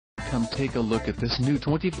Come take a look at this new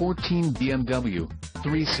 2014 BMW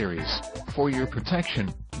 3 Series. For your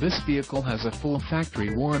protection, this vehicle has a full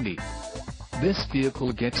factory warranty. This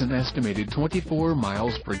vehicle gets an estimated 24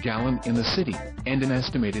 miles per gallon in the city, and an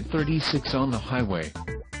estimated 36 on the highway.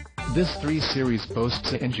 This 3 Series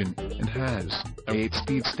boasts an engine, and has a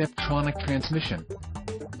 8-speed Steptronic transmission.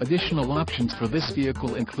 Additional options for this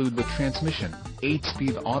vehicle include the transmission,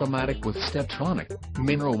 8-speed automatic with Steptronic,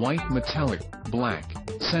 mineral white metallic, black,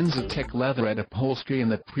 Sensatec leatherette upholstery and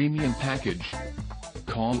the premium package.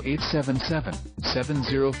 Call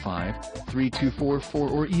 877-705-3244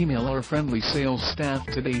 or email our friendly sales staff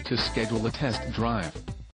today to schedule a test drive.